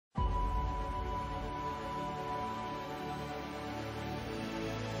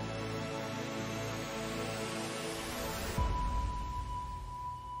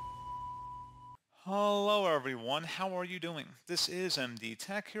Hello everyone, how are you doing? This is MD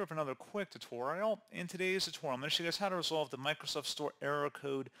Tech here with another quick tutorial. In today's tutorial, I'm going to show you guys how to resolve the Microsoft Store error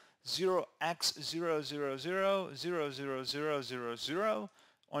code 0x00000000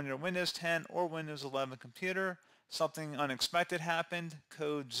 on your Windows 10 or Windows 11 computer. Something unexpected happened,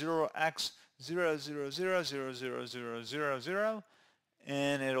 code 0x00000000,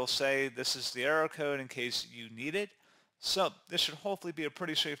 and it'll say this is the error code in case you need it. So this should hopefully be a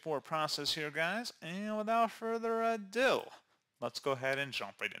pretty straightforward process here, guys. And without further ado, let's go ahead and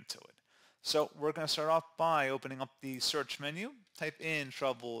jump right into it. So we're going to start off by opening up the search menu. Type in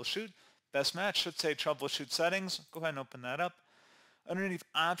troubleshoot. Best match should say troubleshoot settings. Go ahead and open that up. Underneath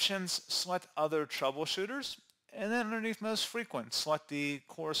options, select other troubleshooters. And then underneath most frequent, select the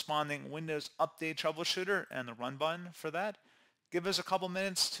corresponding Windows Update troubleshooter and the run button for that. Give us a couple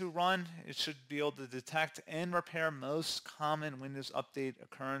minutes to run. It should be able to detect and repair most common Windows Update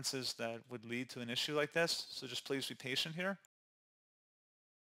occurrences that would lead to an issue like this. So just please be patient here.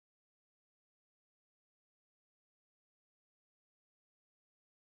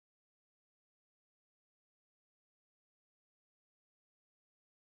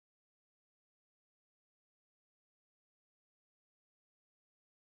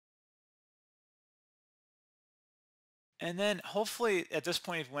 And then hopefully at this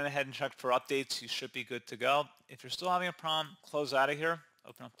point, if you went ahead and checked for updates, you should be good to go. If you're still having a problem, close out of here.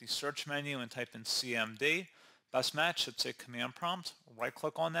 Open up the search menu and type in CMD. Best match should say command prompt. Right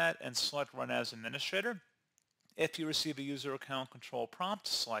click on that and select run as administrator. If you receive a user account control prompt,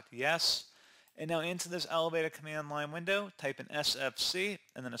 select yes. And now into this elevated command line window, type in SFC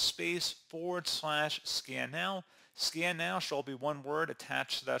and then a space / scan now. Scan now should all be one word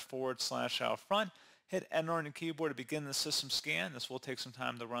attached to that / out front. Hit enter on your keyboard to begin the system scan. This will take some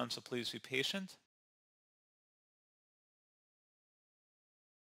time to run, so please be patient.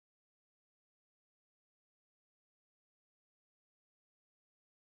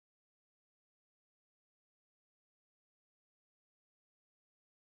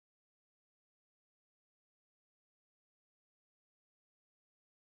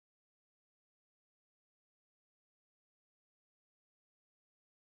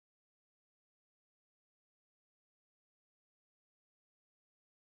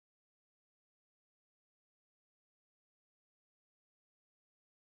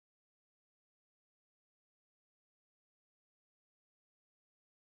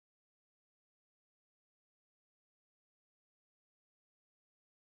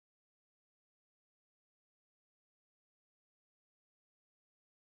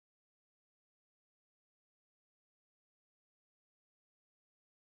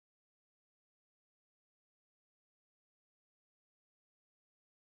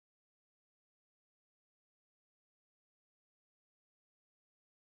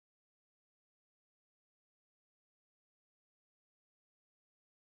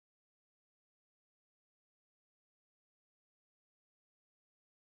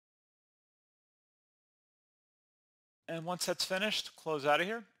 And once that's finished, close out of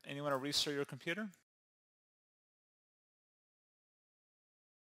here, and you want to restart your computer.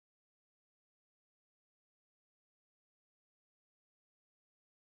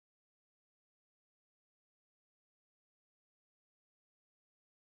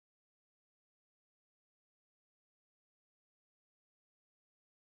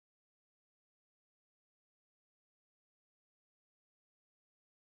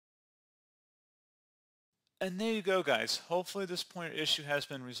 And there you go, guys. Hopefully this pointer issue has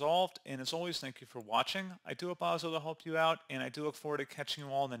been resolved. And as always, thank you for watching. I do hope I was able to help you out, and I do look forward to catching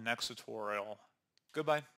you all in the next tutorial. Goodbye.